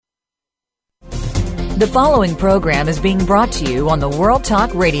The following program is being brought to you on the World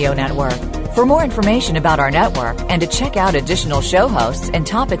Talk Radio Network. For more information about our network and to check out additional show hosts and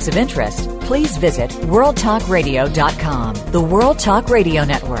topics of interest, please visit worldtalkradio.com. The World Talk Radio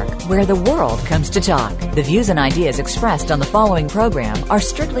Network, where the world comes to talk. The views and ideas expressed on the following program are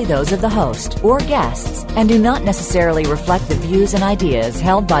strictly those of the host or guests and do not necessarily reflect the views and ideas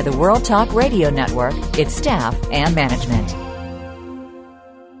held by the World Talk Radio Network, its staff, and management.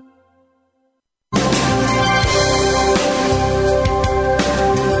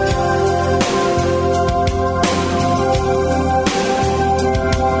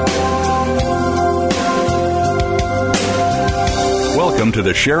 Welcome to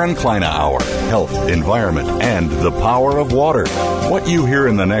the Sharon Kleyne Hour, Health, Environment, and the Power of Water. What you hear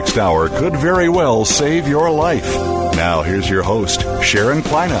in the next hour could very well save your life. Now, here's your host, Sharon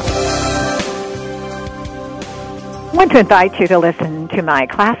Kleyne. I want to invite you to listen to my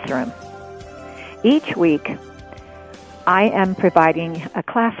classroom. Each week, I am providing a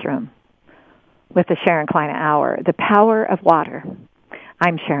classroom with the Sharon Kleyne Hour, the Power of Water.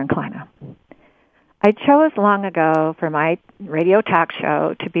 I'm Sharon Kleyne. I chose long ago for my radio talk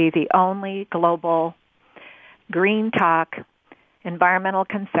show to be the only global green talk, environmental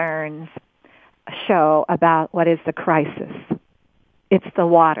concerns show about what is the crisis. It's the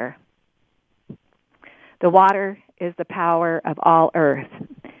water. The water is the power of all Earth.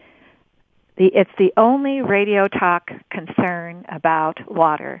 It's the only radio talk concern about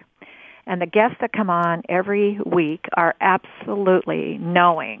water. And the guests that come on every week are absolutely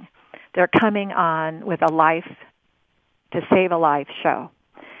knowing they're coming on with a life to save a life show.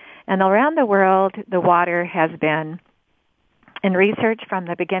 And around the world, the water has been in research from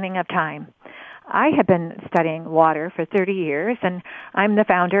the beginning of time. I have been studying water for 30 years, and I'm the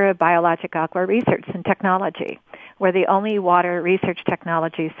founder of Biologic Aqua Research and Technology. We're the only water research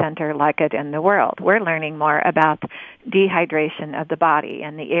technology center like it in the world. We're learning more about dehydration of the body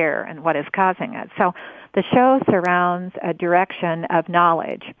and the air and what is causing it. So the show surrounds a direction of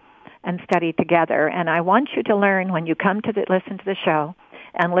knowledge and study together. And I want you to learn when you come to listen to the show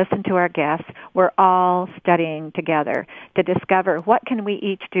and listen to our guests, we're all studying together to discover what can we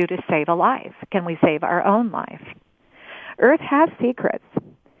each do to save a life. Can we save our own life? Earth has secrets.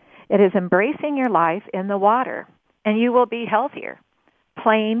 It is embracing your life in the water, and you will be healthier.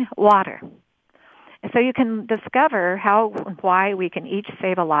 Plain water. So you can discover how and why we can each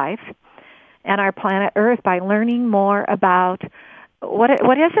save a life and our planet Earth by learning more about what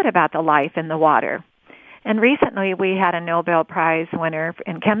is it about the life in the water? And recently we had a Nobel Prize winner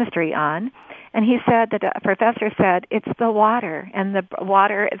in chemistry on, and he said that a professor said it's the water, and the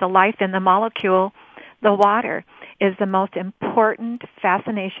water, the life in the molecule, the water is the most important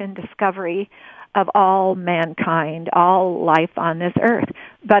fascination discovery of all mankind, all life on this earth.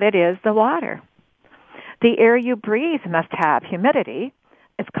 But it is the water. The air you breathe must have humidity.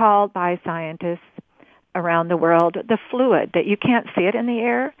 It's called by scientists around the world the fluid, that you can't see it in the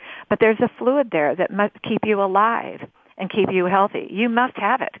air, but there's a fluid there that must keep you alive and keep you healthy. You must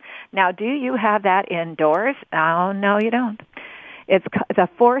have it. Now, do you have that indoors? Oh, no, you don't. It's the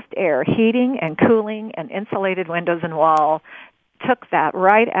forced air, heating and cooling and insulated windows and wall took that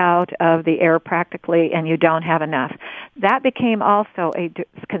right out of the air practically, and you don't have enough. That became also a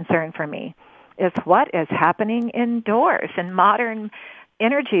concern for me, is what is happening indoors in modern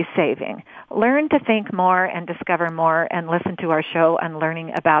energy saving. Learn to think more and discover more and listen to our show and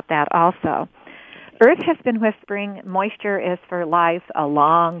learning about that also. Earth has been whispering moisture is for life a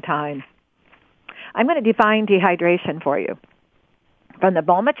long time. I'm going to define dehydration for you. From the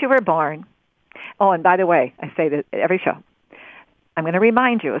moment you were born, oh, and by the way, I say this every show, I'm going to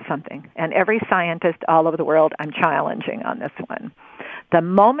remind you of something, and every scientist all over the world I'm challenging on this one. The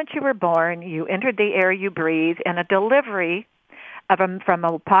moment you were born, you entered the air you breathe in a delivery from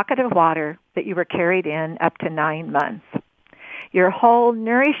a pocket of water that you were carried in up to 9 months. Your whole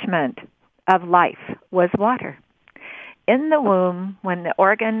nourishment of life was water. In the womb, when the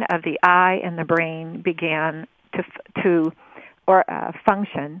organ of the eye and the brain began to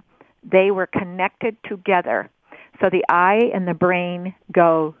function, they were connected together. So the eye and the brain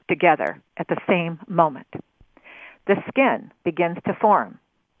go together at the same moment. The skin begins to form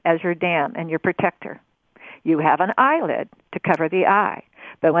as your dam and your protector. You have an eyelid to cover the eye.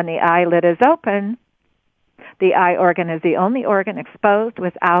 But when the eyelid is open, the eye organ is the only organ exposed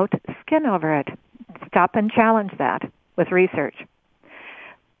without skin over it. Stop and challenge that with research.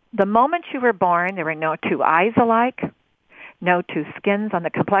 The moment you were born, there were no two eyes alike, no two skins on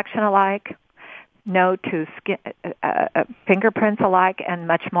the complexion alike, no two fingerprints alike, and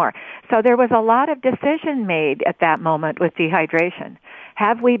much more. So there was a lot of decision made at that moment with dehydration.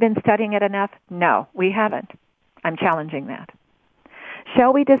 Have we been studying it enough? No, we haven't. I'm challenging that.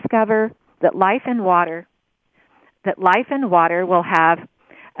 Shall we discover that life in water will have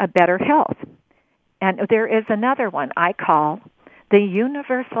a better health? And there is another one I call the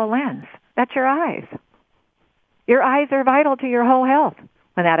universal lens. That's your eyes. Your eyes are vital to your whole health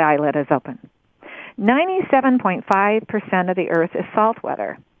when that eyelid is open. 97.5% of the earth is salt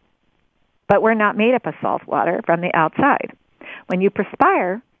water, but we're not made up of salt water from the outside. When you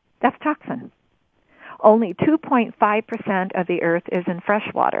perspire, that's toxin. Only 2.5% of the earth is in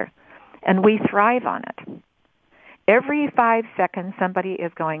fresh water, and we thrive on it. Every 5 seconds, somebody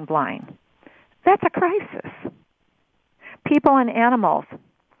is going blind. That's a crisis. People and animals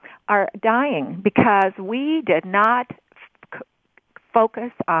are dying because we did not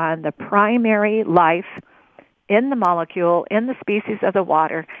focus on the primary life in the molecule, in the species of the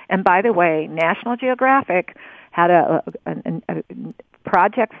water. And by the way, National Geographic had a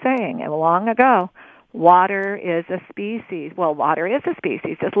project saying long ago, water is a species. Well, water is a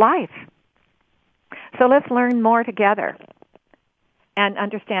species. It's life. So let's learn more together and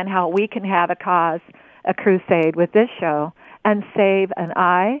understand how we can have a crusade with this show and save an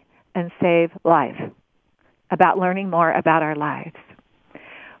eye and save life, about learning more about our lives.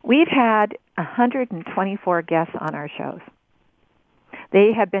 We've had 124 guests on our shows.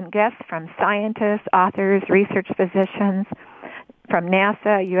 They have been guests from scientists, authors, research physicians, from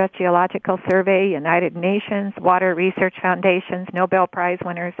NASA, U.S. Geological Survey, United Nations, Water Research Foundations, Nobel Prize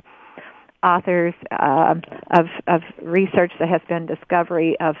winners, authors of research that has been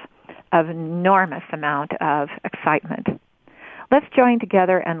discovery of enormous amount of excitement. Let's join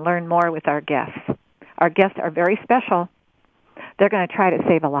together and learn more with our guests. Our guests are very special. They're going to try to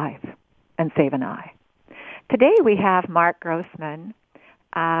save a life and save an eye. Today we have Mark Grossman,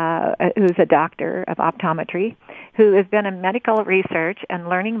 who's a doctor of optometry, who has been in medical research and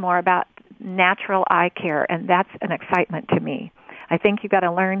learning more about natural eye care, and that's an excitement to me. I think you've got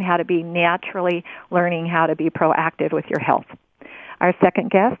to learn how to be naturally learning how to be proactive with your health. Our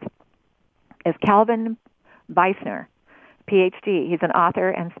second guest is Calvin Beisner, PhD. He's an author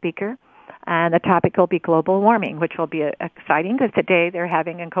and speaker, and the topic will be global warming, which will be exciting because today they're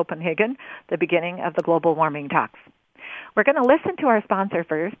having in Copenhagen the beginning of the global warming talks. We're going to listen to our sponsor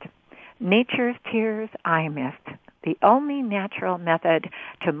first, Nature's Tears Eye Mist, the only natural method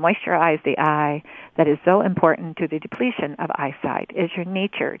to moisturize the eye that is so important to the depletion of eyesight is your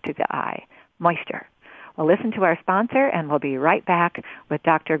nature to the eye, moisture. We'll listen to our sponsor, and we'll be right back with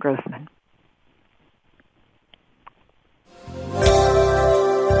Dr. Grossman.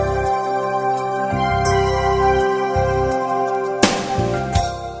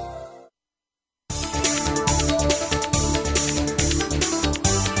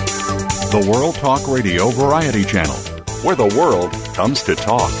 The World Talk Radio Variety Channel, where the world comes to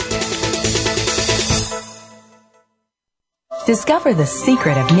talk. Discover the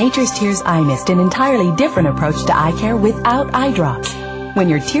secret of Nature's Tears Eye Mist, an entirely different approach to eye care without eye drops. When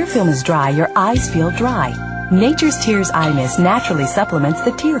your tear film is dry, your eyes feel dry. Nature's Tears Eye Mist naturally supplements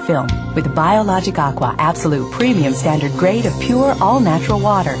the tear film with Biologic Aqua Absolute Premium Standard Grade of pure, all-natural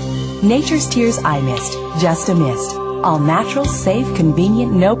water. Nature's Tears Eye Mist, just a mist. All natural, safe,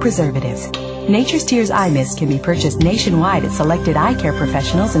 convenient, no preservatives. Nature's Tears Eye Mist can be purchased nationwide at selected eye care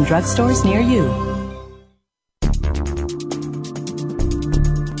professionals and drugstores near you.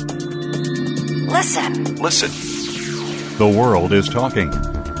 Listen. The world is talking.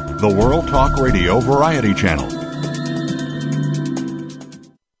 The World Talk Radio Variety Channel.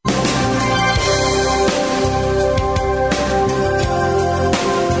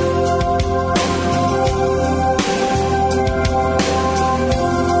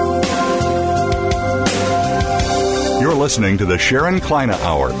 Listening to the Sharon Kleine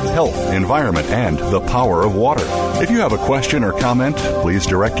Hour, Health, Environment, and the Power of Water. If you have a question or comment, please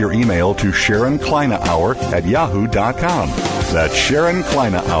direct your email to SharonKleineHour@yahoo.com. That's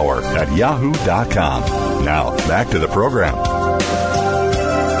SharonKleineHour@yahoo.com. Now, back to the program.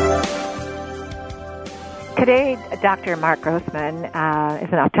 Today, Dr. Mark Grossman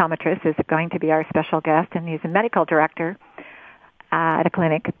is an optometrist, is going to be our special guest, and he's a medical director at a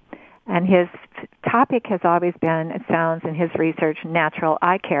clinic. And his topic has always been, it sounds in his research, natural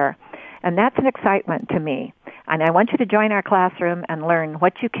eye care. And that's an excitement to me. And I want you to join our classroom and learn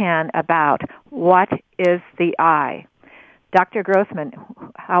what you can about what is the eye. Dr. Grossman,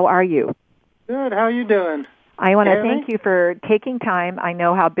 how are you? Good. How are you doing? I want to thank you for taking time. I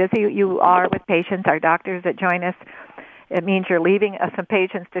know how busy you are with patients, our doctors that join us. It means you're leaving us some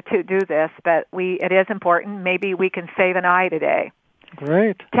patients to do this, but it is important. Maybe we can save an eye today.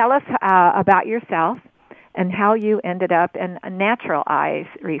 Great. Tell us about yourself and how you ended up in natural eyes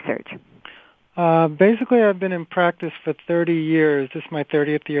research. Basically, I've been in practice for 30 years. This is my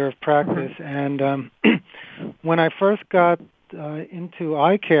 30th year of practice. Mm-hmm. And when I first got into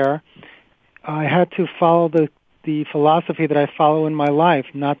eye care, I had to follow the philosophy that I follow in my life,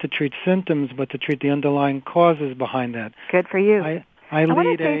 not to treat symptoms, but to treat the underlying causes behind that. Good for you. I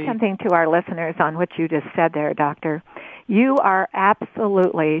want to say something to our listeners on what you just said there, Doctor. You are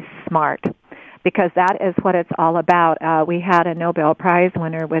absolutely smart, because that is what it's all about. We had a Nobel Prize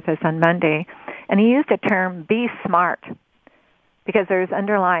winner with us on Monday, and he used the term, be smart, because there's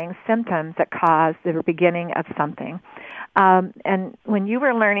underlying symptoms that cause the beginning of something. And when you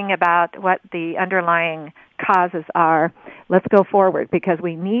were learning about what the underlying causes are, let's go forward, because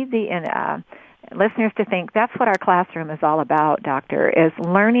we need the listeners to think that's what our classroom is all about, Doctor, is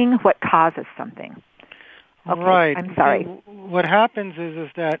learning what causes something. Okay, right. I'm sorry. So what happens is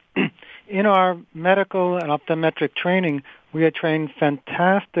that in our medical and optometric training, we are trained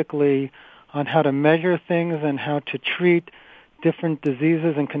fantastically on how to measure things and how to treat different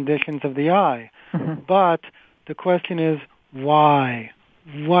diseases and conditions of the eye. Mm-hmm. But the question is, why?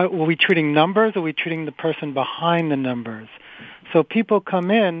 What, were we treating numbers, or are we treating the person behind the numbers? So people come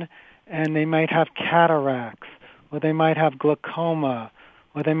in and they might have cataracts, or they might have glaucoma,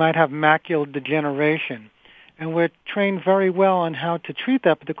 or they might have macular degeneration. And we're trained very well on how to treat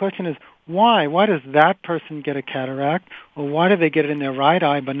that. But the question is, why? Why does that person get a cataract? Or why do they get it in their right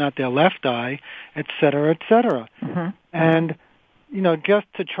eye but not their left eye, et cetera, et cetera? Mm-hmm. And, just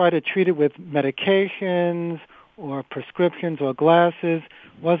to try to treat it with medications or prescriptions or glasses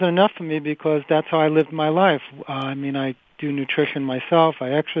wasn't enough for me, because that's how I lived my life. I do nutrition myself,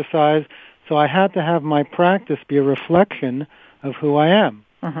 I exercise, so I had to have my practice be a reflection of who I am.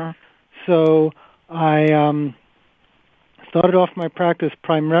 Mm-hmm. So I started off my practice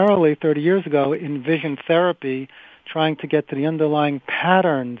primarily 30 years ago in vision therapy, trying to get to the underlying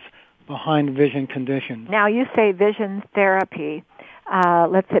patterns behind vision conditions. Now, you say vision therapy.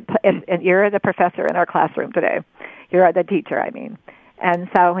 And you're the professor in our classroom today. You're the teacher, I mean. And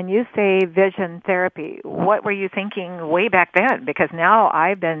so when you say vision therapy, what were you thinking way back then? Because now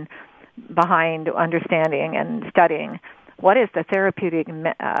I've been behind understanding and studying what is the therapeutic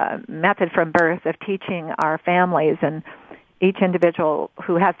method from birth of teaching our families and each individual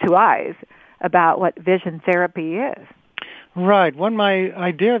who has two eyes about what vision therapy is. Right. What my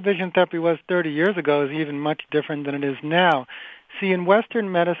idea of vision therapy was 30 years ago is even much different than it is now. See, in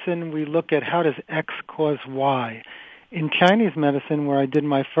Western medicine, we look at how does X cause Y. In Chinese medicine, where I did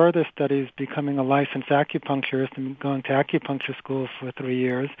my further studies, becoming a licensed acupuncturist and going to acupuncture school for 3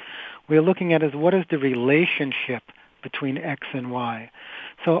 years, we're looking at is what is the relationship between X and Y.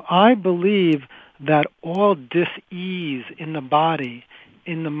 So I believe that all dis-ease in the body,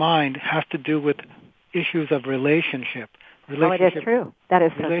 in the mind, has to do with issues of relationship. It is true. That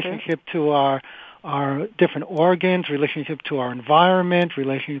is so true. Relationship to our different organs, relationship to our environment,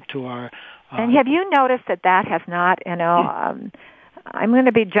 relationship to our... and have you noticed that has not, I'm going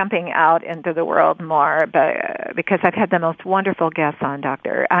to be jumping out into the world more, but because I've had the most wonderful guests on,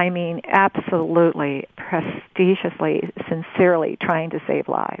 Doctor. I mean, absolutely, prestigiously, sincerely trying to save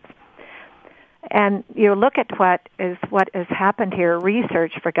lives. And you look at what has happened here.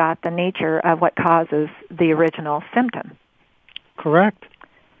 Research forgot the nature of what causes the original symptom. Correct.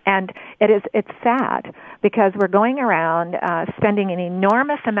 And it's sad because we're going around spending an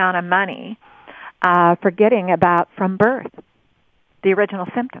enormous amount of money forgetting about from birth the original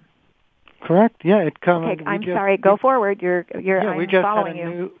symptom. Correct. Yeah, it comes. Okay, I'm sorry. Go forward. I'm following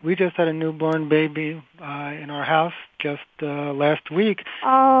you. We just had a newborn baby in our house just last week.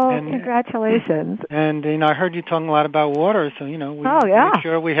 Oh, congratulations! And I heard you talking a lot about water, so we made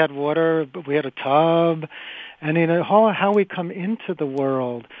sure we had water. We had a tub, and how we come into the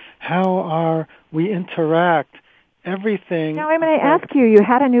world, how we interact, everything. Now I'm going to ask you. You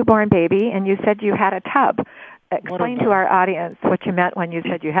had a newborn baby, and you said you had a tub. Explain to our audience what you meant when you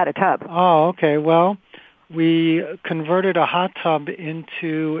said you had a tub. Oh, okay. Well, we converted a hot tub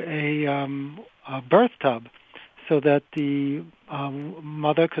into a birth tub so that the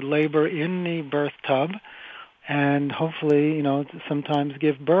mother could labor in the birth tub and hopefully, sometimes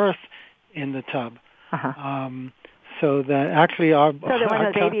give birth in the tub. Uh-huh. So that actually when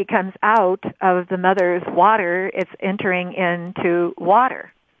the baby comes out of the mother's water, it's entering into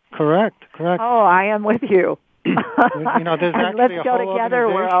water. Correct. Oh, I am with you. There's actually let's go together,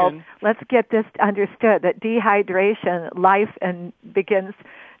 world. Let's get this understood, that dehydration, life begins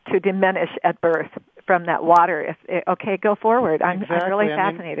to diminish at birth from that water. Okay, go forward. I'm really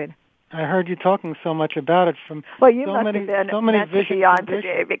fascinated. I heard you talking so much about it you must have been meant to be on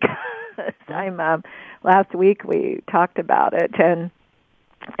today because I'm last week we talked about it, and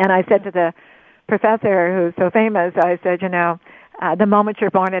I said to the professor who's so famous, I said, the moment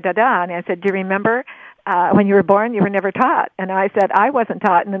you're born, and I said, do you remember when you were born, you were never taught? And I said, I wasn't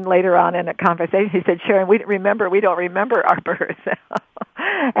taught. And then later on in a conversation, he said, Sharon, we don't remember our birth.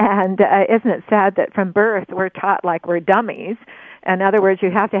 And isn't it sad that from birth we're taught like we're dummies? In other words,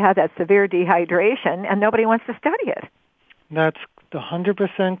 you have to have that severe dehydration, and nobody wants to study it. That's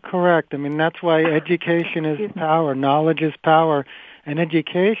 100% correct. I mean, that's why education is power, knowledge is power, and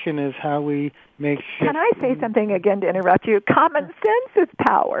education is how we make sure. Can I say something again to interrupt you? Common sense is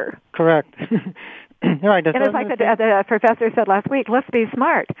power. Correct. Right. And it's like the professor said last week, let's be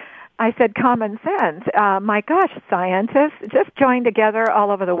smart. I said common sense. My gosh, scientists, just join together all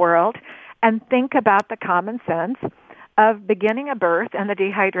over the world and think about the common sense of beginning a birth and the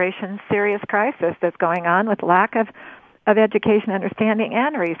dehydration serious crisis that's going on with lack of education, understanding,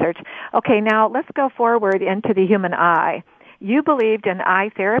 and research. Okay, now let's go forward into the human eye. You believed in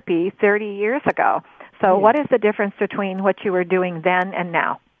eye therapy 30 years ago. So what is the difference between what you were doing then and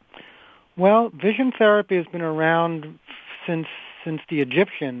now? Well, vision therapy has been around since the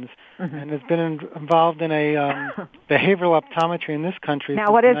Egyptians, and has been involved in a behavioral optometry in this country.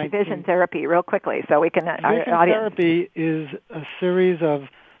 Now, what is vision therapy, real quickly, so we can... Vision therapy is a series of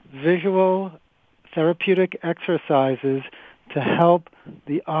visual therapeutic exercises to help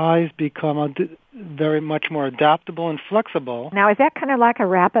the eyes become very much more adaptable and flexible. Now, is that kind of like a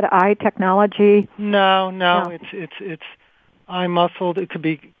rapid eye technology? No. It's eye muscle. It could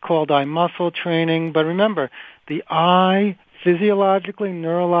be called eye muscle training. But remember, the eye physiologically,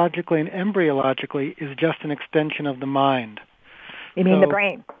 neurologically, and embryologically is just an extension of the mind. You mean the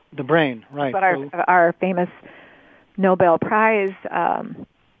brain? The brain, right. But our famous Nobel Prize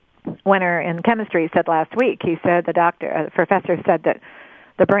winner in chemistry said last week, he said, the professor said that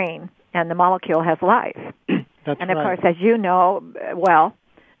the brain and the molecule has life. That's and of right. course, as you know well,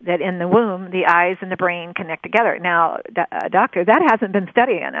 that in the womb, the eyes and the brain connect together. Now, doctor, that hasn't been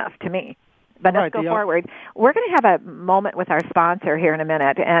studied enough to me. But let's go forward. We're going to have a moment with our sponsor here in a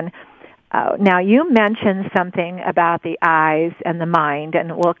minute. And now you mentioned something about the eyes and the mind,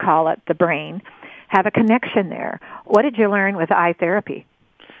 and we'll call it the brain, have a connection there. What did you learn with eye therapy?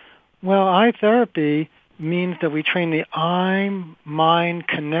 Well, eye therapy means that we train the eye-mind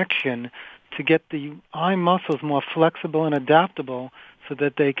connection to get the eye muscles more flexible and adaptable so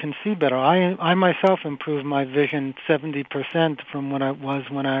that they can see better. I myself improved my vision 70% from what I was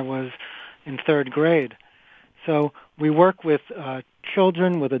when I was in third grade. So we work with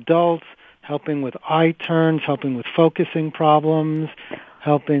children, with adults, helping with eye turns, helping with focusing problems,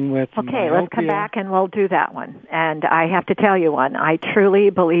 helping with myopia. Let's come back and we'll do that one. And I have to tell you one. I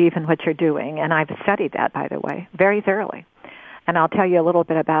truly believe in what you're doing, and I've studied that, by the way, very thoroughly. And I'll tell you a little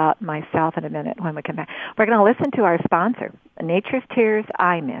bit about myself in a minute when we come back. We're going to listen to our sponsor, Nature's Tears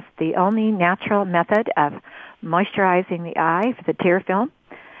Eye Mist, the only natural method of moisturizing the eye for the tear film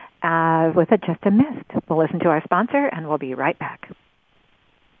with just a mist. We'll listen to our sponsor, and we'll be right back.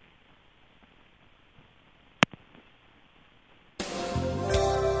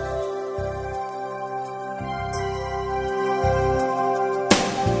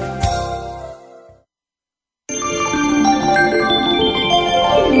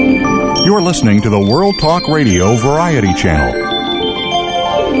 You're listening to the World Talk Radio Variety Channel.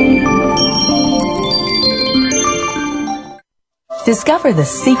 Discover the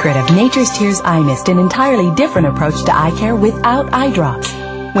secret of Nature's Tears Eye Mist, an entirely different approach to eye care without eye drops.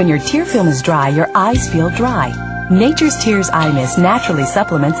 When your tear film is dry, your eyes feel dry. Nature's Tears Eye Mist naturally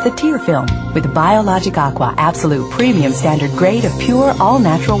supplements the tear film with Biologic Aqua Absolute Premium Standard Grade of pure,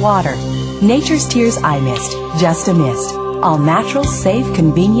 all-natural water. Nature's Tears Eye Mist, just a mist. All natural, safe,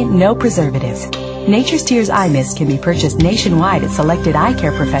 convenient, no preservatives. Nature's Tears Eye Mist can be purchased nationwide at selected eye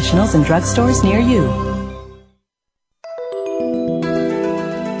care professionals and drugstores near you.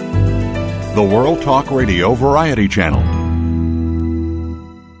 The World Talk Radio Variety Channel.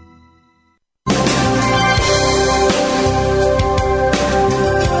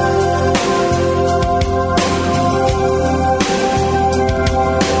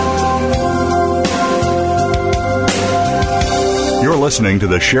 Listening to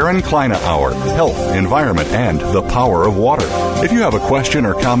the Sharon Kleine Hour, Health, Environment, and the Power of Water. If you have a question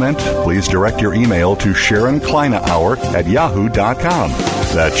or comment, please direct your email to SharonKleineHour@yahoo.com.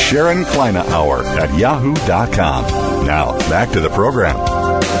 That's SharonKleineHour@yahoo.com. Now, back to the program.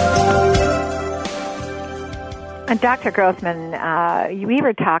 And Dr. Grossman, we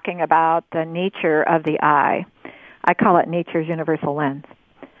were talking about the nature of the eye. I call it nature's universal lens,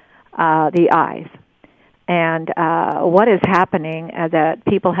 the eyes. and what is happening that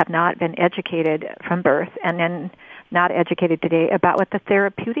people have not been educated from birth and then not educated today about what the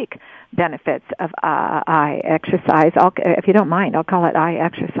therapeutic benefits of eye exercise. If you don't mind, I'll call it eye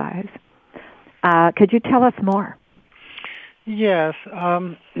exercise. Could you tell us more? Yes.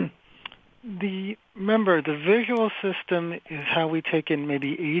 Remember, the visual system is how we take in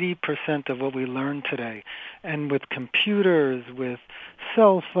maybe 80% of what we learn today. And with computers, with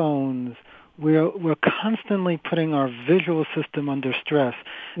cell phones, we're constantly putting our visual system under stress.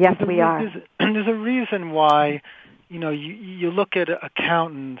 Yes, we are. There's a reason why, you look at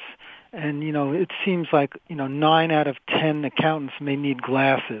accountants, and, it seems like, 9 out of 10 accountants may need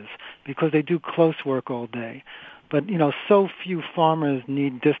glasses because they do close work all day. But, so few farmers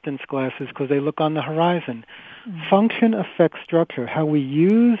need distance glasses because they look on the horizon. Mm-hmm. Function affects structure. How we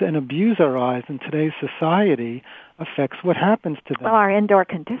use and abuse our eyes in today's society affects what happens to them. Well, our indoor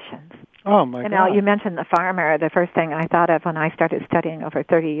conditions. Oh, my God. Now, you mentioned the farmer. The first thing I thought of when I started studying over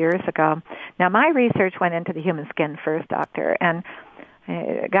 30 years ago. Now, my research went into the human skin first, doctor, and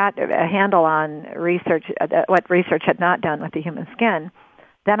got a handle on research, what research had not done with the human skin.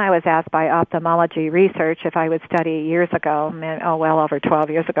 Then I was asked by ophthalmology research if I would study years ago, well over 12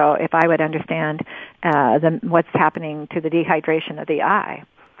 years ago, if I would understand what's happening to the dehydration of the eye.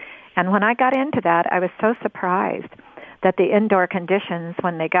 And when I got into that, I was so surprised that the indoor conditions,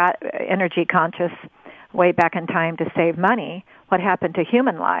 when they got energy conscious way back in time to save money, what happened to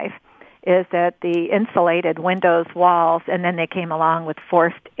human life is that the insulated windows, walls, and then they came along with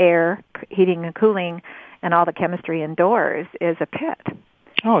forced air, heating and cooling, and all the chemistry indoors is a pit.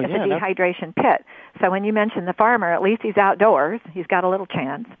 Oh, it's yeah, a dehydration pit. So when you mention the farmer, at least he's outdoors. He's got a little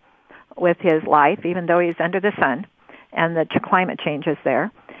chance with his life, even though he's under the sun, and the climate change is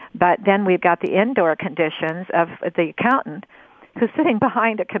there. But then we've got the indoor conditions of the accountant who's sitting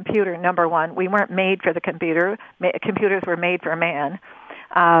behind a computer, number one. We weren't made for the computer. Computers were made for man.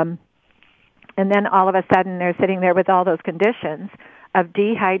 And then all of a sudden they're sitting there with all those conditions of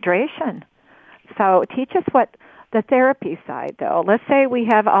dehydration. So teach us what the therapy side, though. Let's say we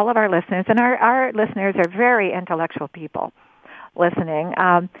have all of our listeners, and our listeners are very intellectual people listening.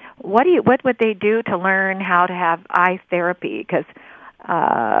 What would they do to learn how to have eye therapy? Because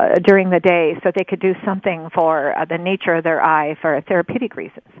during the day, so they could do something for the nature of their eye for therapeutic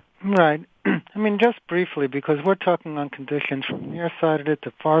reasons. Right. I mean, just briefly, because we're talking on conditions from nearsightedness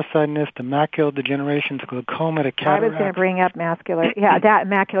to farsightedness to macular degeneration to glaucoma to cataract. I was going to bring up that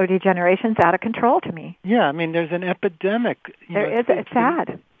macular degeneration's out of control to me. Yeah, I mean, there's an epidemic. It's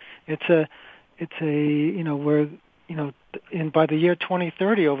sad. By the year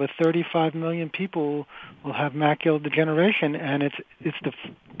 2030, over 35 million people will have macular degeneration, and it's the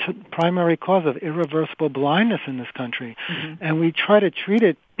primary cause of irreversible blindness in this country. Mm-hmm. And we try to treat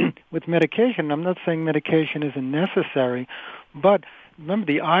it with medication. I'm not saying medication isn't necessary, but remember,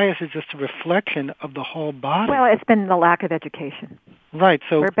 the eye is just a reflection of the whole body. Well, it's been the lack of education. Right.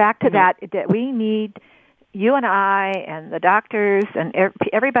 So we're back to that we need. You and I and the doctors and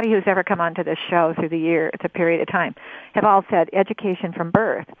everybody who's ever come onto this show through the period of time have all said education from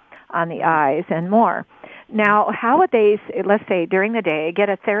birth on the eyes and more. Now, how would they, let's say during the day, get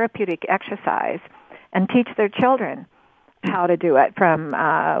a therapeutic exercise and teach their children how to do it from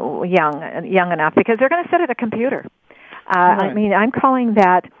young enough? Because they're going to sit at a computer. Right. I mean, I'm calling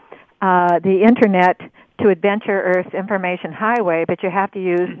that the Internet to Adventure Earth's information highway, but you have to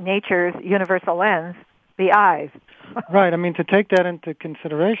use nature's universal lens, the eyes. Right. I mean, to take that into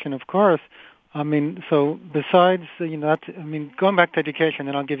consideration, of course. I mean, so besides, going back to education,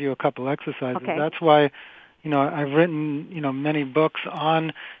 then I'll give you a couple exercises. Okay. That's why, I've written, many books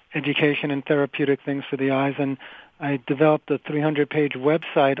on education and therapeutic things for the eyes, and I developed a 300-page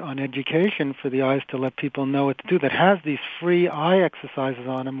website on education for the eyes to let people know what to do that has these free eye exercises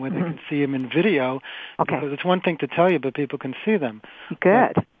on them where they can see them in video. Okay. Because it's one thing to tell you, but people can see them.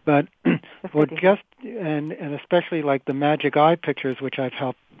 Good. But and especially like the Magic Eye Pictures, which I've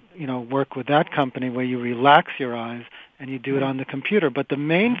helped, work with that company where you relax your eyes and you do it on the computer. But the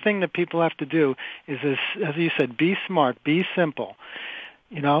main thing that people have to do is, as you said, be smart, be simple.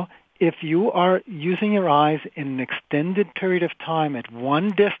 If you are using your eyes in an extended period of time at one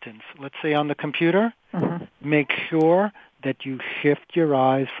distance, let's say on the computer, make sure that you shift your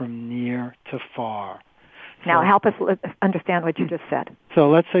eyes from near to far. Now, help us understand what you just said. So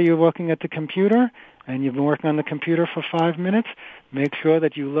let's say you're working at the computer, and you've been working on the computer for 5 minutes. Make sure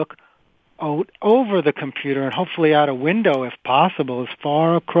that you look out over the computer and hopefully out a window, if possible, as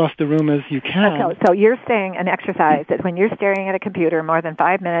far across the room as you can. Okay, so you're saying an exercise that when you're staring at a computer more than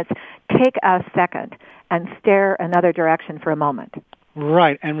 5 minutes, take a second and stare another direction for a moment.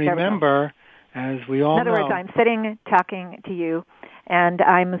 Right, and remember as we all know. In other words, I'm sitting talking to you, and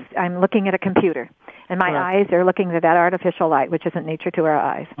I'm looking at a computer, and my eyes are looking at that artificial light, which isn't nature to our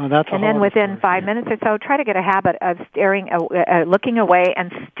eyes. Oh, that's and then within 5 minutes or so, try to get a habit of looking away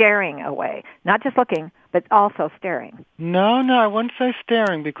and staring away. Not just looking, but also staring. No, I wouldn't say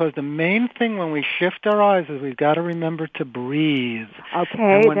staring, because the main thing when we shift our eyes is we've got to remember to breathe.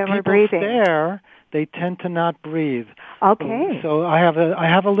 Okay, then we're breathing. When people stare, they tend to not breathe. Okay. So I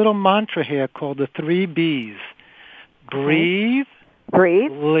have a little mantra here called the 3 B's. Breathe.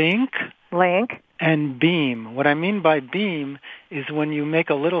 Blink. And beam. What I mean by beam is when you make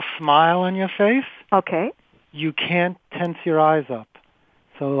a little smile on your face. Okay. You can't tense your eyes up.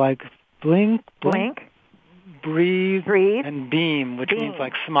 So like blink, breathe, and beam, which means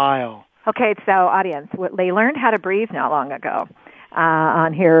like smile. Okay, so audience, they learned how to breathe not long ago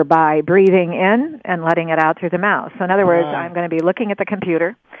on here by breathing in and letting it out through the mouth. So in other words, I'm going to be looking at the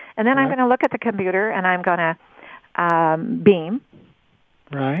computer, and then I'm going to look at the computer, and I'm going to beam.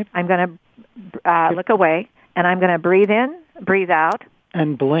 Right. I'm going to look away, and I'm going to breathe in, breathe out.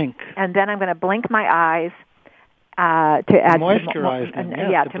 And blink. And then I'm going to blink my eyes to add moisturize them.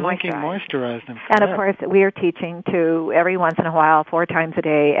 To moisturize them. And of course, we are teaching to every once in a while, 4 times a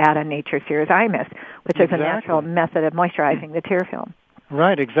day, add a Nature's Tears Eye Mist, which is a natural method of moisturizing the tear film.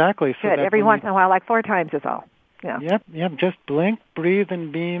 Right, exactly. So good. Every once in a while, like 4 times is all. Yeah. Yep. Just blink, breathe,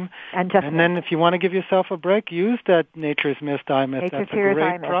 and beam. And then if you want to give yourself a break, use that Nature's Mist Eye Mist. That's a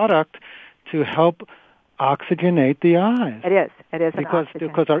great product to help oxygenate the eyes. It is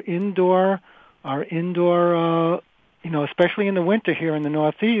because our indoor, especially in the winter here in the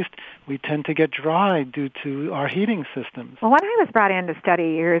Northeast, we tend to get dry due to our heating systems. Well, when I was brought in to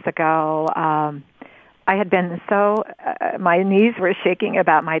study years ago, I had been my knees were shaking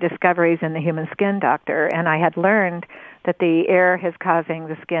about my discoveries in the human skin, doctor, and I had learned that the air is causing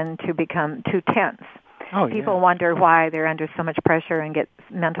the skin to become too tense. People wonder why they're under so much pressure and get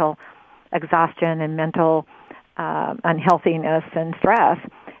mental exhaustion and mental unhealthiness and stress.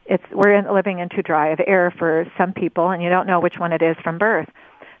 We're living in too dry of air for some people, and you don't know which one it is from birth.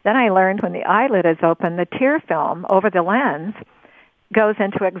 Then I learned when the eyelid is open, the tear film over the lens goes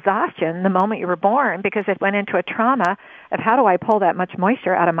into exhaustion the moment you were born, because it went into a trauma of how do I pull that much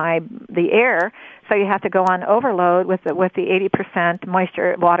moisture out of the air. So you have to go on overload with the 80%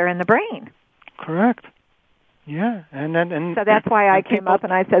 moisture water in the brain. Correct. Yeah, so that's why I came up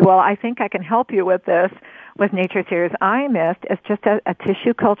and I said, well, I think I can help you with this with Nature's Tears Eye Mist. It's just a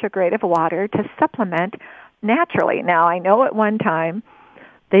tissue culture grade of water to supplement naturally. Now, I know at one time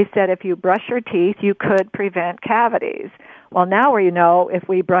they said if you brush your teeth, you could prevent cavities. Well, now we know if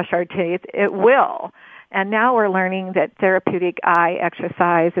we brush our teeth, it will. And now we're learning that therapeutic eye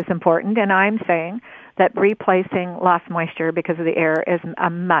exercise is important, and I'm saying that replacing lost moisture because of the air is a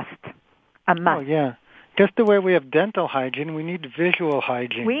must. A must. Oh, yeah. Just the way we have dental hygiene, we need visual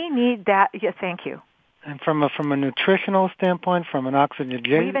hygiene. We need that. Yeah, thank you. And from a nutritional standpoint, from an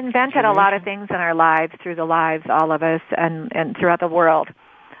oxygenation. We've invented a lot of things in our lives, through the lives, all of us, and throughout the world.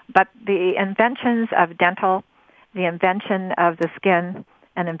 But the inventions of dental, the invention of the skin,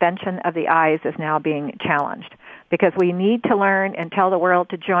 and invention of the eyes is now being challenged, because we need to learn and tell the world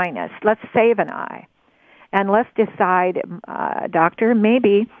to join us. Let's save an eye. And let's decide, doctor,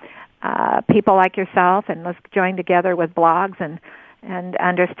 maybe people like yourself, and let's join together with blogs and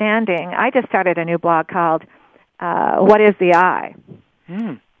understanding. I just started a new blog called What is the Eye?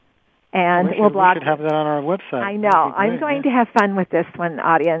 And we should have that on our website. I know. I'm going to have fun with this one,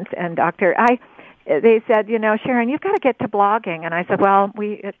 audience. And doctor, they said, Sharon, you've got to get to blogging. And I said, well,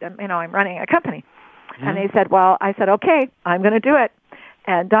 I'm running a company. And they said, well, I said, okay, I'm going to do it.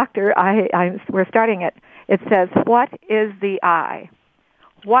 And doctor, we're starting it. It says, what is the eye?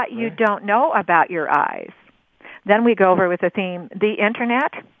 What you don't know about your eyes. Then we go over with the theme, the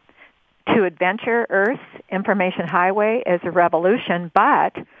Internet to adventure, Earth's information highway is a revolution,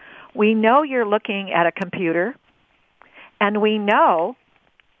 but we know you're looking at a computer, and we know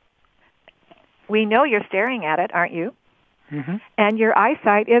you're staring at it, aren't you? Mm-hmm. And your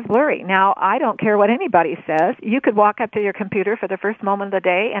eyesight is blurry. Now, I don't care what anybody says. You could walk up to your computer for the first moment of the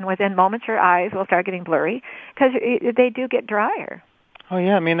day, and within moments your eyes will start getting blurry, because they do get drier. Oh,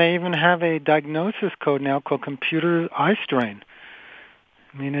 yeah. I mean, they even have a diagnosis code now called computer eye strain.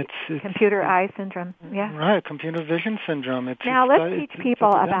 I mean, it's computer eye syndrome, yeah. Right, computer vision syndrome. Let's teach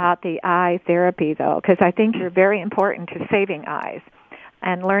people about the eye therapy, though, because I think you're very important to saving eyes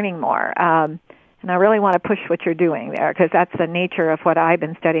and learning more. And I really want to push what you're doing there, because that's the nature of what I've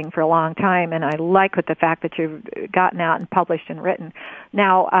been studying for a long time, and I like the fact that you've gotten out and published and written.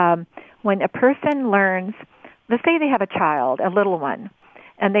 Now, when a person learns, let's say they have a child, a little one,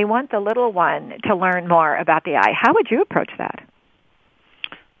 and they want the little one to learn more about the eye. How would you approach that?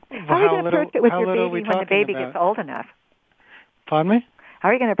 Well, how are you going to approach it with your baby when the baby about? Gets old enough? Pardon me? How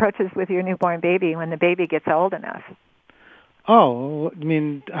are you going to approach this with your newborn baby when the baby gets old enough? Oh, I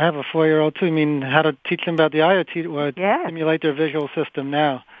mean, I have a 4-year-old too. I mean, how to teach them about the eye or stimulate their visual system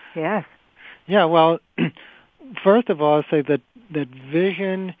now? Yes. Yeah, well, first of all, I'll say that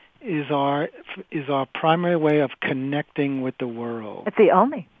vision is our primary way of connecting with the world. It's the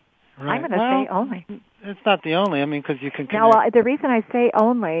only. Right. I'm going to say only. It's not the only. I mean, because you can connect. Now, the reason I say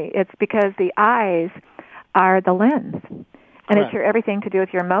only, it's because the eyes are the lens. And Correct. It's your everything to do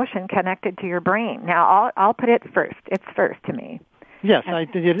with your emotion connected to your brain. Now, I'll put it first. It's first to me. Yes,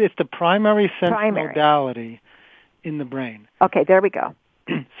 it's the primary sense modality in the brain. Okay, there we go.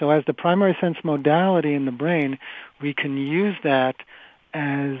 So as the primary sense modality in the brain, we can use that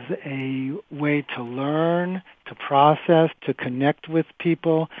as a way to learn, to process, to connect with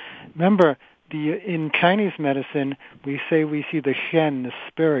people. Remember, in Chinese medicine, we say we see the Shen, the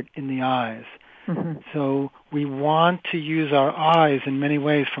spirit, in the eyes. Mm-hmm. So we want to use our eyes in many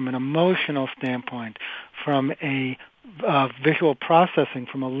ways from an emotional standpoint, from a visual processing,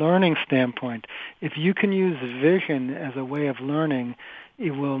 from a learning standpoint. If you can use vision as a way of learning,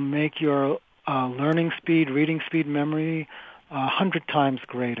 it will make your learning speed, reading speed, memory 100 times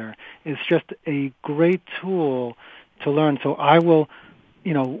greater. It's just a great tool to learn. So I will,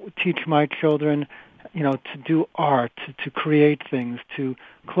 teach my children, to do art, to create things, to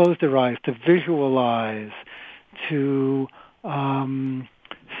close their eyes, to visualize, to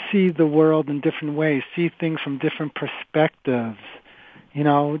see the world in different ways, see things from different perspectives.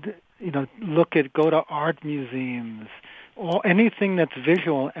 Go to art museums, anything that's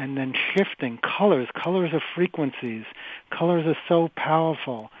visual, and then shifting colors. Colors are frequencies. Colors are so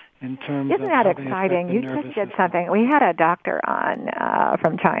powerful in terms Isn't of that how they exciting? affect the You nervous just did system. something. We had a doctor on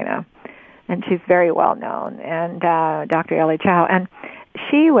from China, and she's very well known, and Dr. Ellie Chow, and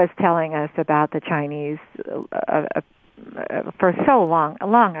she was telling us about the Chinese for so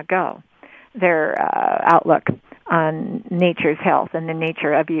long ago, their outlook on nature's health and the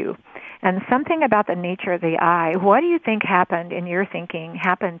nature of you. And something about the nature of the eye, what do you think happened in your thinking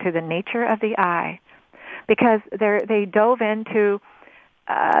happened to the nature of the eye? Because they dove into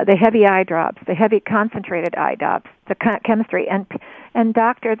the heavy eye drops, the heavy concentrated eye drops, the chemistry. And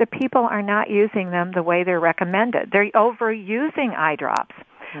doctor, the people are not using them the way they're recommended. They're overusing eye drops.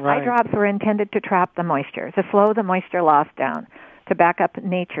 Right. Eye drops were intended to trap the moisture, to slow the moisture loss down, to back up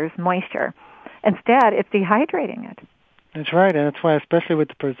nature's moisture. Instead, it's dehydrating it. That's right, and that's why, especially with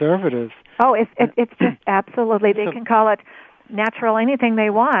the preservatives. Oh, it's just absolutely. They can call it natural, anything they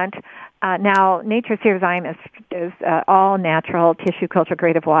want. Now, Nature's Tears Eye is all natural tissue culture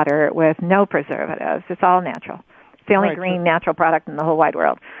grade of water with no preservatives. It's all natural. It's the only green natural product in the whole wide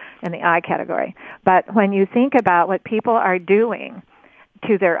world in the eye category. But when you think about what people are doing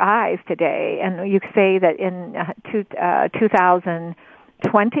to their eyes today, and you say that in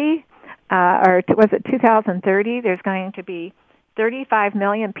 2020, or was it 2030, there's going to be 35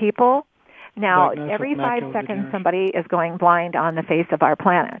 million people. Now, every 5 seconds, somebody is going blind on the face of our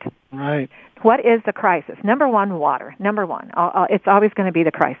planet. Right. What is the crisis? Number one, water. Number one. It's always going to be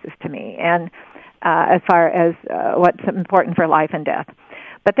the crisis to me, and as far as what's important for life and death.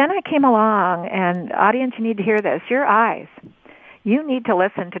 But then I came along, and audience, you need to hear this. Your eyes. You need to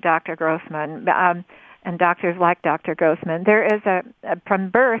listen to Dr. Grossman and doctors like Dr. Grossman. There is from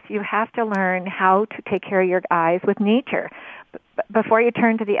birth, you have to learn how to take care of your eyes with nature. Before you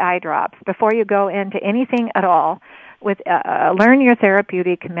turn to the eye drops, before you go into anything at all, learn your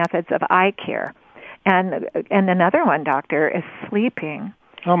therapeutic methods of eye care. And another one, doctor, is sleeping.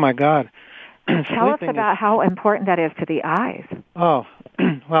 Oh, my God. Tell us about how important that is to the eyes. Oh,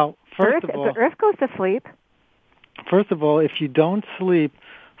 well, first of all... The earth goes to sleep. First of all, if you don't sleep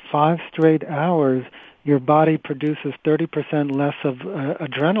 5 straight hours, your body produces 30% less of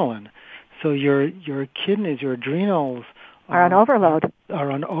adrenaline. So your kidneys, your adrenals... are on overload.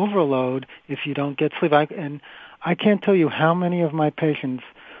 Are on overload if you don't get sleep. I can't tell you how many of my patients,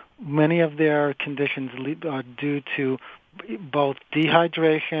 many of their conditions are due to both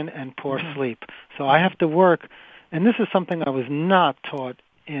dehydration and poor sleep. So I have to work, and this is something I was not taught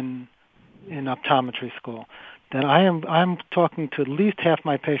in optometry school, that I'm talking to at least half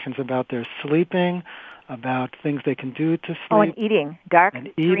my patients about their sleeping, about things they can do to sleep. Oh, and eating. Dark,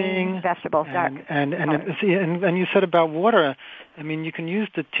 and green vegetables, dark. And you said about water, I mean, you can use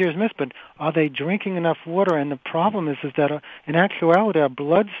the Tears Mist, but are they drinking enough water? And the problem is that in actuality, our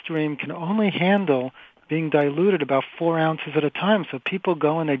bloodstream can only handle being diluted about 4 ounces at a time. So people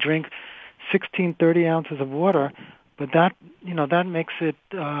go and they drink 16, 30 ounces of water, but that makes it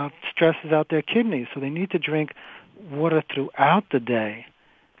stresses out their kidneys. So they need to drink water throughout the day.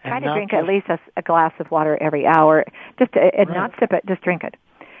 Try to drink at least a glass of water every hour. Just not sip it, just drink it.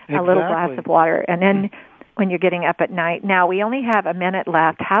 Exactly. A little glass of water, and then when you're getting up at night. Now, we only have a minute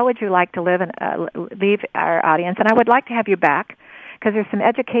left. How would you like to leave our audience? And I would like to have you back, because there's some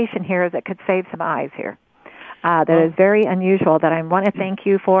education here that could save some eyes here. That is very unusual. That I want to thank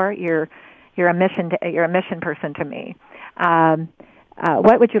you for. You're a mission person to me.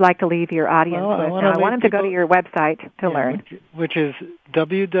 What would you like to leave your audience with? I want them to go to your website to learn, which is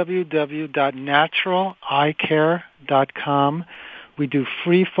www.naturaleyecare.com. We do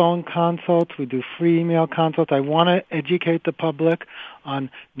free phone consults. We do free email consults. I want to educate the public on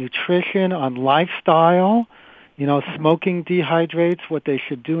nutrition, on lifestyle. Smoking dehydrates, what they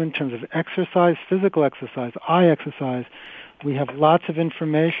should do in terms of exercise, physical exercise, eye exercise. We have lots of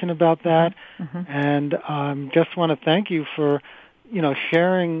information about that. Mm-hmm. And just want to thank you for,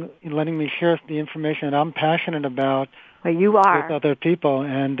 letting me share the information that I'm passionate about. Well, you are. With other people.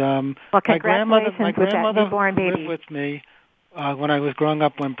 And my grandmother lived with me when I was growing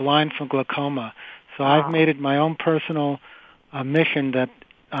up, went blind from glaucoma. So I've made it my own personal mission that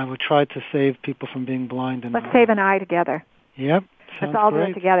I would try to save people from being blind. Let's save an eye together. Yep. Let's all do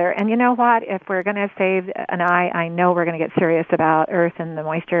it together. And you know what? If we're going to save an eye, I know we're going to get serious about earth and the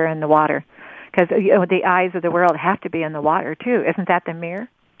moisture and the water. Because the eyes of the world have to be in the water, too. Isn't that the mirror?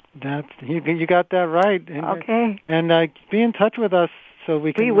 You got that right. And, okay. And be in touch with us so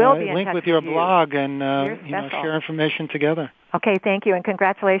we can link with your blog and share information together. Okay, thank you, and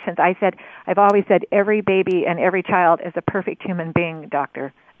congratulations. I've always said every baby and every child is a perfect human being,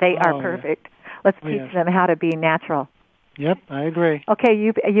 Doctor. They are perfect. Let's teach them how to be natural. Yep, I agree. Okay,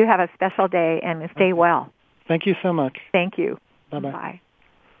 you have a special day, and stay well. Thank you so much. Thank you. Bye-bye. Bye.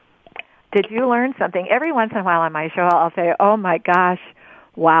 Did you learn something? Every once in a while on my show, I'll say, oh, my gosh,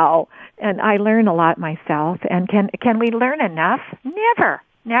 wow. And I learn a lot myself. And can we learn enough? Never.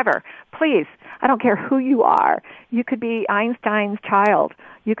 Please, I don't care who you are. You could be Einstein's child.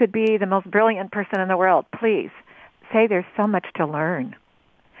 You could be the most brilliant person in the world. Please, say there's so much to learn.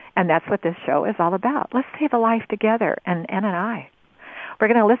 And that's what this show is all about. Let's save a life together, and an eye. We're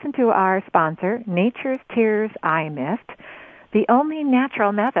going to listen to our sponsor, Nature's Tears Eye Mist, the only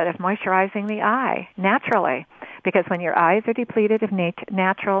natural method of moisturizing the eye, naturally. Because when your eyes are depleted of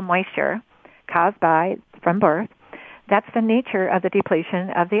natural moisture caused from birth, that's the nature of the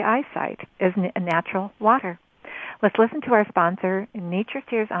depletion of the eyesight, is natural water. Let's listen to our sponsor, Nature's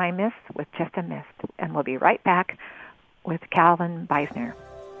Tears Eye Mist, with just a mist. And we'll be right back with Calvin Beisner.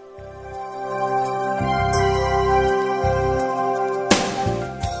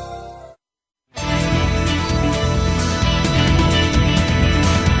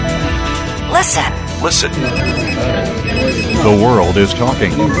 Listen. The world is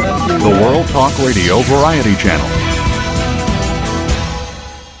talking. The World Talk Radio Variety Channel.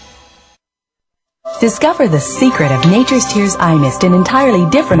 Discover the secret of Nature's Tears Eye Mist, an entirely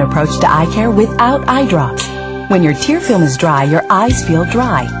different approach to eye care without eye drops. When your tear film is dry, your eyes feel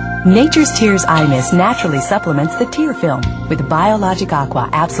dry. Nature's Tears Eye Mist naturally supplements the tear film with Biologic Aqua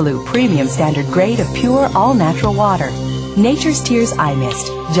Absolute Premium Standard Grade of pure, all-natural water. Nature's Tears Eye Mist,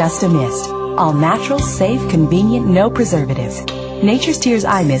 just a mist. All natural, safe, convenient, no preservatives. Nature's Tears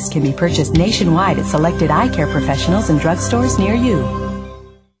Eye Mist can be purchased nationwide at selected eye care professionals and drugstores near you.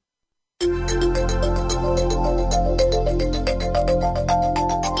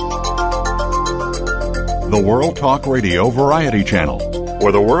 The World Talk Radio Variety Channel,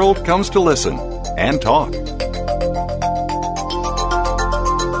 where the world comes to listen and talk.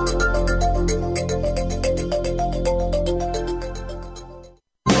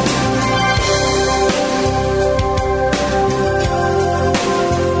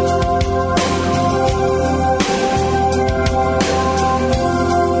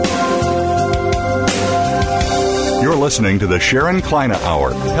 Listening to the Sharon Kleina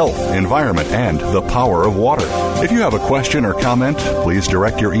Hour, Health, Environment, and the Power of Water. If you have a question or comment, please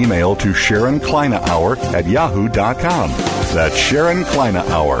direct your email to SharonKleinaHour@yahoo.com. That's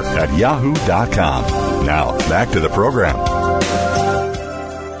SharonKleinaHour@yahoo.com. Now, back to the program.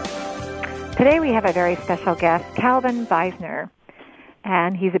 Today we have a very special guest, Calvin Beisner,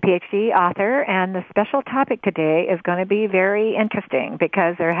 and he's a PhD author, and the special topic today is going to be very interesting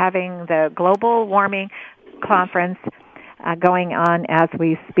because they're having the global warming conference going on as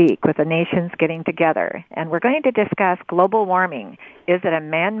we speak, with the nations getting together. And we're going to discuss global warming. Is it a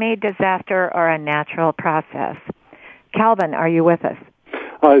man-made disaster or a natural process? Calvin, are you with us?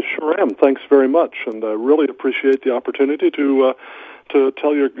 I sure am. Thanks very much. And I really appreciate the opportunity to to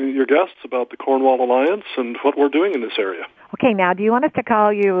tell your guests about the Cornwall Alliance and what we're doing in this area. Okay, now, do you want us to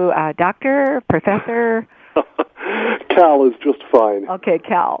call you doctor, professor? Cal is just fine. Okay,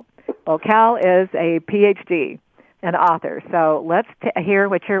 Cal. Well, Cal is a PhD, an author. So let's hear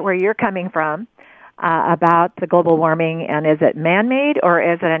where you're coming from about the global warming, and is it man-made or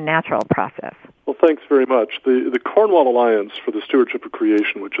is it a natural process? Well, thanks very much. The Cornwall Alliance for the Stewardship of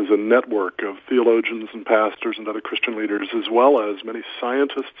Creation, which is a network of theologians and pastors and other Christian leaders, as well as many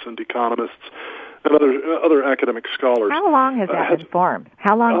scientists and economists and other academic scholars. How long has that been formed?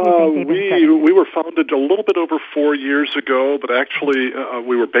 How long do you think they've been studying? We were founded a little bit over 4 years ago, but actually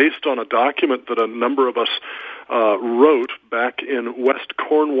we were based on a document that a number of us wrote back in West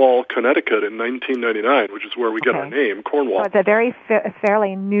Cornwall, Connecticut in 1999, which is where we get our name, Cornwall. So it's a very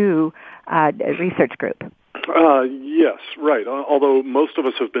fairly new research group. Yes, right. Although most of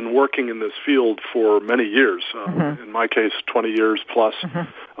us have been working in this field for many years, in my case, 20 years plus,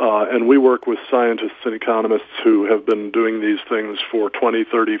 and we work with scientists and economists who have been doing these things for 20,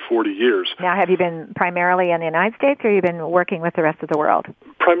 30, 40 years. Now, have you been primarily in the United States, or have you been working with the rest of the world?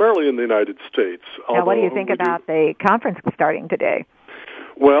 Primarily in the United States. Now, what do you think about the conference starting today?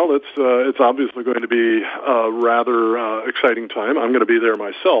 Well, it's obviously going to be a rather exciting time. I'm going to be there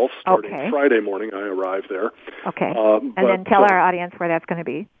myself starting Friday morning. I arrive there. Okay. And then tell our audience where that's going to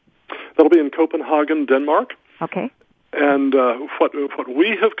be. That'll be in Copenhagen, Denmark. Okay. And what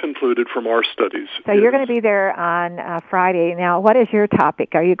we have concluded from our studies. So you're going to be there on Friday. Now, what is your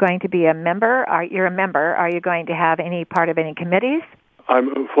topic? Are you going to be a member? You're a member. Are you going to have any part of any committees?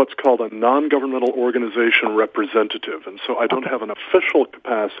 I'm what's called a non-governmental organization representative, and so I don't have an official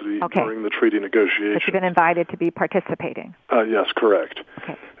capacity during the treaty negotiations. But you've been invited to be participating. Yes, correct.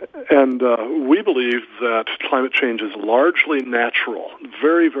 Okay. And we believe that climate change is largely natural,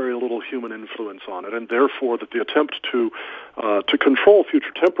 very, very little human influence on it, and therefore that the attempt to control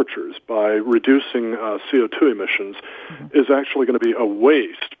future temperatures by reducing CO2 emissions is actually going to be a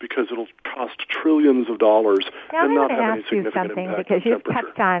waste because it'll cost trillions of dollars and not have any significant impact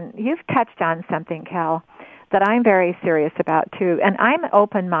on temperature. You've touched on something, Cal, that I'm very serious about too, and I'm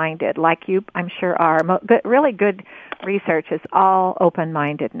open-minded, like you, I'm sure are. Really good research is all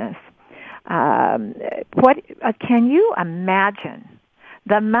open-mindedness. Can you imagine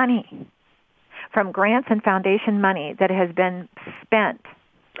the money from grants and foundation money that has been spent?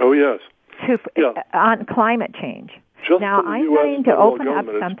 Oh yes, on climate change. Just now I'm going to open up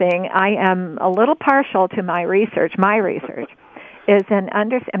something. I am a little partial to my research. My research is in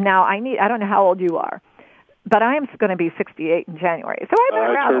now I don't know how old you are, but I am going to be 68 in January, so I've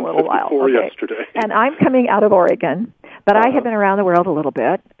been around a little while. Yesterday. And I'm coming out of Oregon, but I have been around the world a little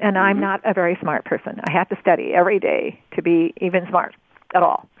bit, and I'm not a very smart person. I have to study every day to be even smarter.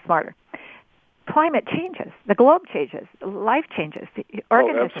 Climate changes, the globe changes, life changes, the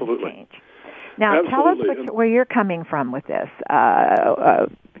organisms change. Now, tell us where you're coming from with this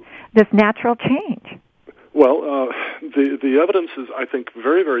natural change. Well, the evidence is, I think,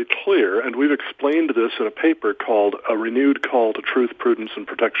 very, very clear, and we've explained this in a paper called A Renewed Call to Truth, Prudence, and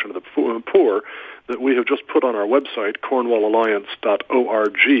Protection of the Poor that we have just put on our website,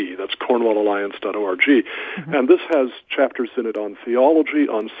 cornwallalliance.org. That's cornwallalliance.org. And this has chapters in it on theology,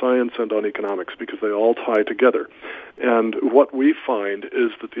 on science, and on economics, because they all tie together. And what we find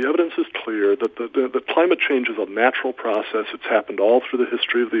is that the evidence is clear that the climate change is a natural process. It's happened all through the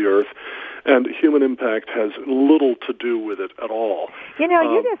history of the Earth, and human impact has little to do with it at all. You know,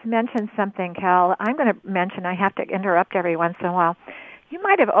 you just mentioned something, Cal. I'm going to mention, I have to interrupt every once in a while. You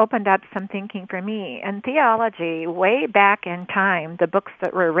might have opened up some thinking for me. In theology, way back in time, the books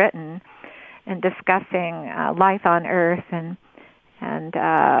that were written and discussing life on Earth and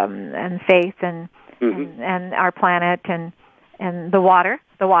faith and our planet and the water,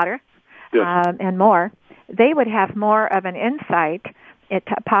 yes. And more, they would have more of an insight,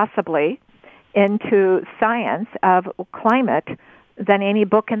 possibly, into science of climate than any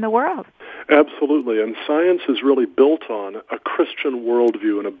book in the world. Absolutely, and science is really built on a Christian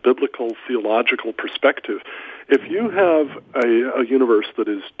worldview and a biblical theological perspective. If you have a universe that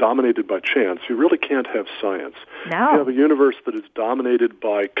is dominated by chance, you really can't have science. No. If you have a universe that is dominated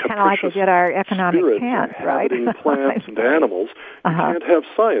by capricious our economic spirits chance, inhabiting plants and animals, you can't have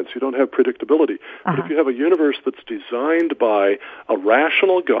science. You don't have predictability. But if you have a universe that's designed by a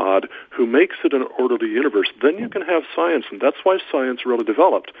rational God who makes it an orderly universe, then you can have science, and that's why science really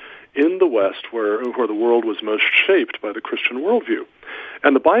developed in the West, where the world was most shaped by the Christian worldview.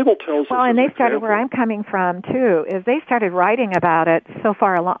 And the Bible tells us... Well, and they started, where I'm coming from, too, is they started writing about it so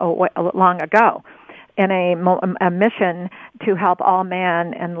far long ago in a mission to help all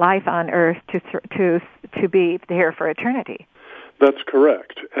man and life on Earth to be here for eternity. That's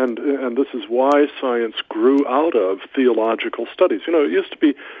correct, and this is why science grew out of theological studies. You know, it used to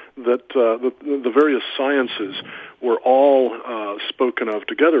be that the various sciences were all spoken of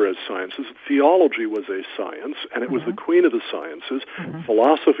together as sciences. Theology was a science, and it was the queen of the sciences.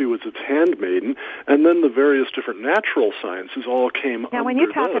 Philosophy was its handmaiden, and then the various different natural sciences all came under Now, when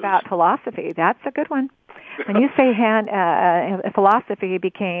you talk those. about philosophy, that's a good one. When you say philosophy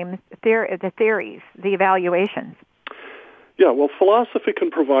became the theories, the evaluations. Yeah, well, philosophy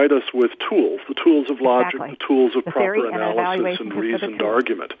can provide us with tools, the tools of logic, Exactly. the tools of The proper theory and analysis evaluation and for the reasoned tools.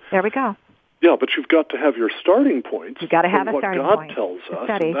 argument. There we go. Yeah, but you've got to have your starting points. You've got to have from a what starting God point. tells us,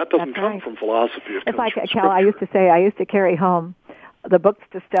 Study. and that doesn't That's come right. from philosophy. It It's comes like, from Cal, I used to say, I used to carry home the books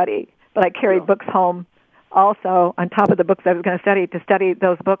to study, but I carried books home also on top of the books I was going to study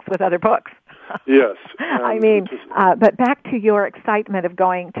those books with other books. Yes. I mean, but back to your excitement of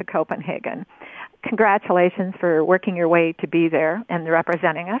going to Copenhagen. Congratulations for working your way to be there and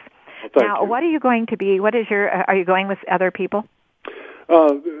representing us. Well, thank now, you. what are you going to be? What is are you going with other people?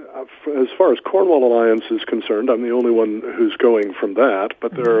 As far as Cornwall Alliance is concerned, I'm the only one who's going from that,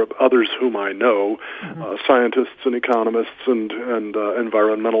 but there are others whom I know, scientists and economists and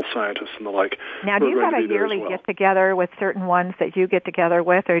environmental scientists and the like. Now, do you have a yearly get-together with certain ones that you get together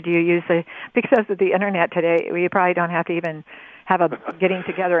with, or do you use because of the Internet today, you probably don't have to even have a getting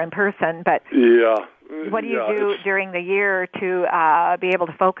together in person, but what do you do during the year to be able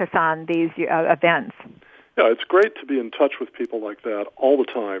to focus on these events? Yeah, it's great to be in touch with people like that all the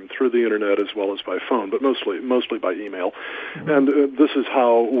time through the Internet as well as by phone, but mostly by email. And this is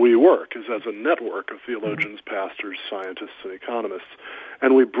how we work, is as a network of theologians, pastors, scientists, and economists.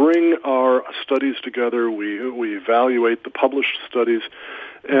 And we bring our studies together, we evaluate the published studies,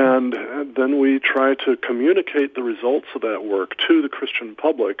 and then we try to communicate the results of that work to the Christian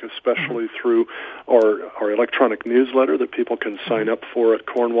public, especially through our electronic newsletter that people can sign up for at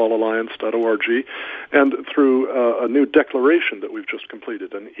cornwallalliance.org, and through a new declaration that we've just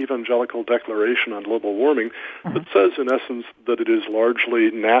completed, an evangelical declaration on global warming that says, in essence, that it is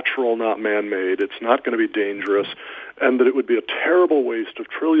largely natural, not man-made. It's not going to be dangerous, and that it would be a terrible waste of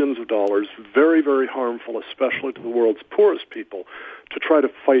trillions of dollars, very, very harmful, especially to the world's poorest people, to try to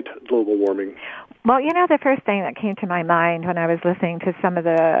fight global warming. Well, you know, the first thing that came to my mind when I was listening to some of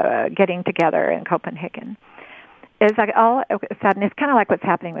the getting together in Copenhagen is like all of a sudden, it's kind of like what's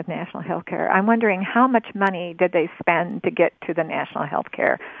happening with national health care. I'm wondering how much money did they spend to get to the national health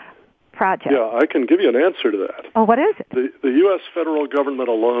care project? Yeah, I can give you an answer to that. Oh, what is it? The U.S. federal government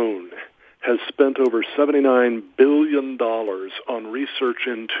alone has spent over $79 billion on research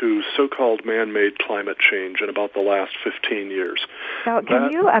into so-called man-made climate change in about the last 15 years. So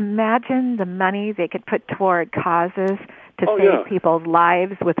can you imagine the money they could put toward causes to save people's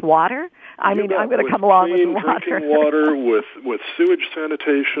lives with water? I mean, I'm going to come along with water. Drinking water, with sewage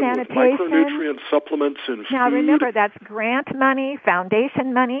sanitation, with micronutrient supplements in food. Now, remember, that's grant money,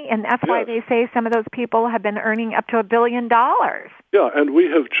 foundation money, and that's why they say some of those people have been earning up to $1 billion. Yeah, and we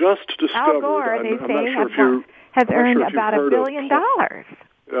have just discovered... Al Gore, they say, has earned about $1 billion.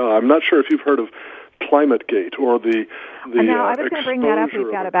 I'm not sure if you've heard of ClimateGate or the now, I was going to bring that up.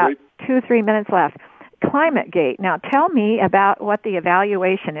 We've got about 2-3 minutes left. ClimateGate. Now, tell me about what the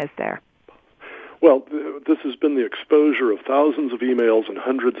evaluation is there. Well, this has been the exposure of thousands of emails and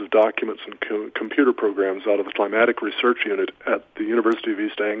hundreds of documents and computer programs out of the Climatic Research Unit at the University of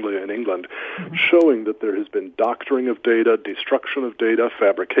East Anglia in England, showing that there has been doctoring of data, destruction of data,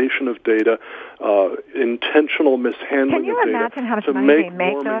 fabrication of data, intentional mishandling of data. Can you imagine how much money they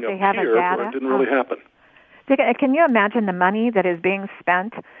make, though, if they have data? It didn't really happen. Can you imagine the money that is being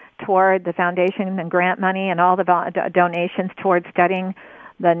spent toward the foundation and grant money and all the donations toward studying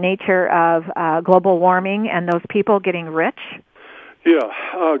the nature of global warming and those people getting rich? Yeah,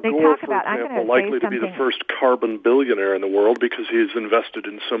 they Gore, talk about, for example, likely to be the first carbon billionaire in the world because he's invested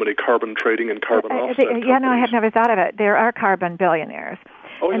in so many carbon trading and carbon offset companies. Yeah, no, I had never thought of it. There are carbon billionaires.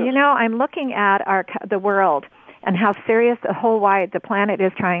 Oh, and yes. you know, I'm looking at the world and how serious the planet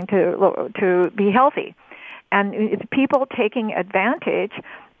is trying to be healthy. And it's people taking advantage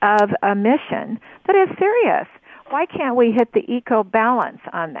of a mission that is serious. Why can't we hit the eco-balance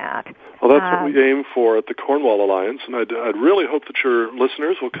on that? Well, that's what we aim for at the Cornwall Alliance, and I'd really hope that your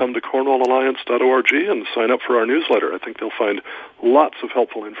listeners will come to cornwallalliance.org and sign up for our newsletter. I think they'll find lots of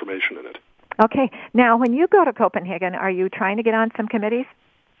helpful information in it. Okay. Now, when you go to Copenhagen, are you trying to get on some committees?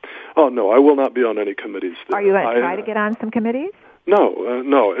 Oh, no, I will not be on any committees there. Are you going to try to get on some committees?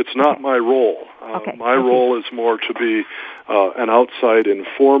 No, it's not my role. Okay. My role is more to be an outside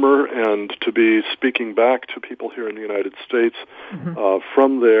informer and to be speaking back to people here in the United States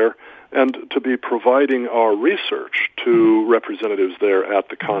from there, and to be providing our research to representatives there at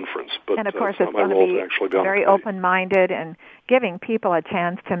the conference. But and of course, it's it's not my going role to to actually be be very open-minded and giving people a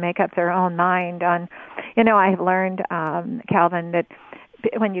chance to make up their own mind on. I've learned, Calvin, that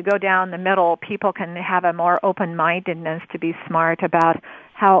when you go down the middle, people can have a more open-mindedness to be smart about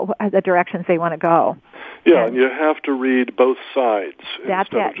how the directions they want to go. Yeah, and you have to read both sides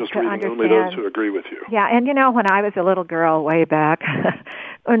instead of just reading understand. only those who agree with you. Yeah, and when I was a little girl way back,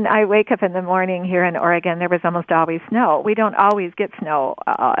 when I wake up in the morning here in Oregon, there was almost always snow. We don't always get snow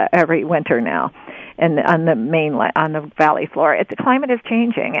every winter now, and on the mainland, on the valley floor. The climate is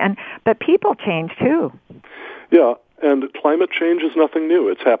changing, but people change too. Yeah. And climate change is nothing new.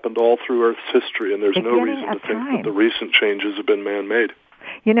 It's happened all through Earth's history, and there's no reason to think that the recent changes have been man-made.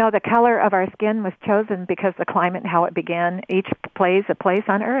 The color of our skin was chosen because the climate and how it began. Each plays a place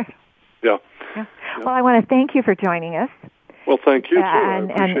on Earth. Yeah. Well, I want to thank you for joining us. Well, thank you, too.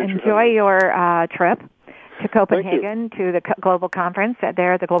 And enjoy your trip to Copenhagen, to the global conference,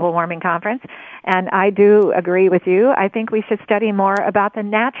 the Global Warming Conference. And I do agree with you. I think we should study more about the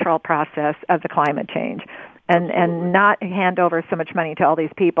natural process of the climate change. And not hand over so much money to all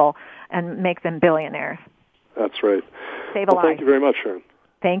these people and make them billionaires. That's right. Save a life. Thank you very much, Sharon.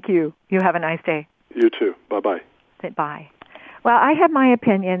 Thank you. You have a nice day. You too. Bye-bye. Bye. Well, I have my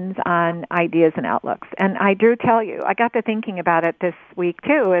opinions on ideas and outlooks. And I do tell you, I got to thinking about it this week,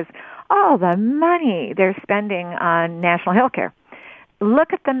 too, is all the money they're spending on national health care.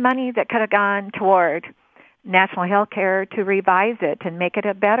 Look at the money that could have gone toward national health care to revise it and make it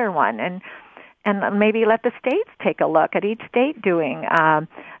a better one. And maybe let the states take a look at each state doing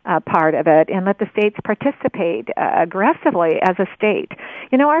part of it, and let the states participate aggressively as a state.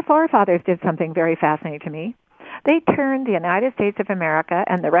 Our forefathers did something very fascinating to me. They turned the United States of America,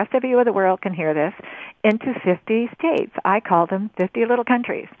 and the rest of you of the world can hear this, into 50 states. I call them 50 little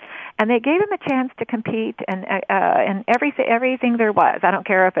countries. And they gave them a chance to compete in everything there was. I don't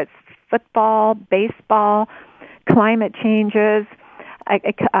care if it's football, baseball, climate changes,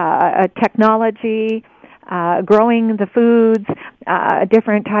 technology, growing the foods,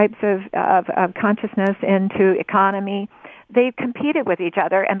 different types of consciousness into economy. They competed with each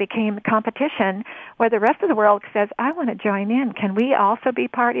other and became competition where the rest of the world says, I want to join in. Can we also be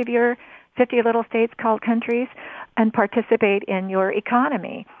part of your 50 little states called countries and participate in your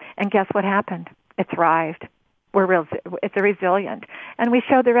economy? And guess what happened? It thrived. It's resilient. And we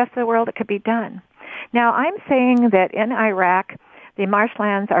showed the rest of the world it could be done. Now, I'm saying that in Iraq, the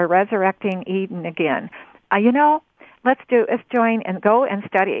marshlands are resurrecting Eden again. Let's join and go and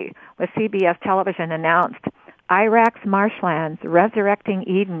study what CBS television announced. Iraq's marshlands resurrecting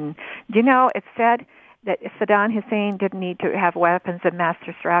Eden. Do you know it said that Saddam Hussein didn't need to have weapons of mass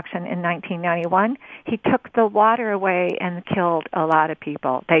destruction in 1991? He took the water away and killed a lot of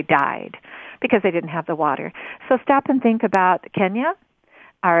people. They died because they didn't have the water. So stop and think about Kenya.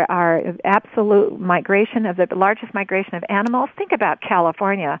 Our absolute migration of the largest migration of animals. Think about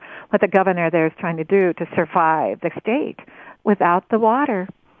California, what the governor there is trying to do to survive the state without the water.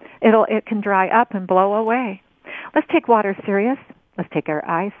 It can dry up and blow away. Let's take water serious. Let's take our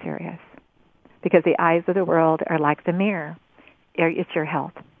eyes serious, because the eyes of the world are like the mirror. It's your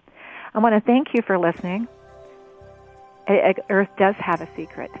health. I want to thank you for listening. Earth does have a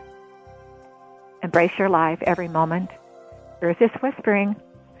secret. Embrace your life every moment. Earth is whispering.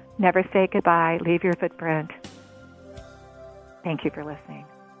 Never say goodbye. Leave your footprint. Thank you for listening.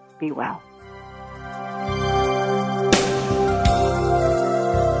 Be well.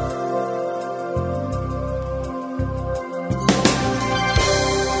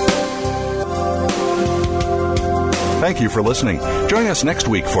 Thank you for listening. Join us next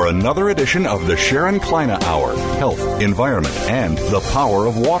week for another edition of the Sharon Kleina Hour, Health, Environment, and the Power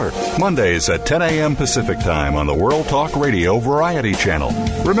of Water. Mondays at 10 a.m. Pacific Time on the World Talk Radio Variety Channel.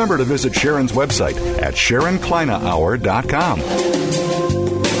 Remember to visit Sharon's website at SharonKleinaHour.com.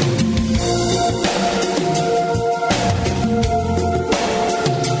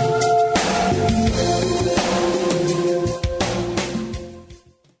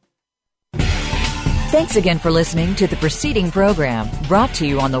 Thanks again for listening to the preceding program brought to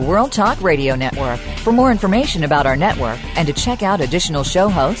you on the World Talk Radio Network. For more information about our network and to check out additional show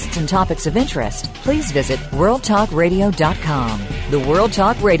hosts and topics of interest, please visit worldtalkradio.com. The World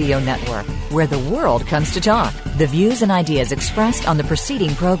Talk Radio Network, where the world comes to talk. The views and ideas expressed on the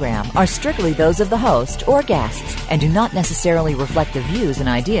preceding program are strictly those of the host or guests and do not necessarily reflect the views and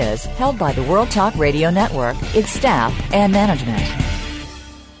ideas held by the World Talk Radio Network, its staff, and management.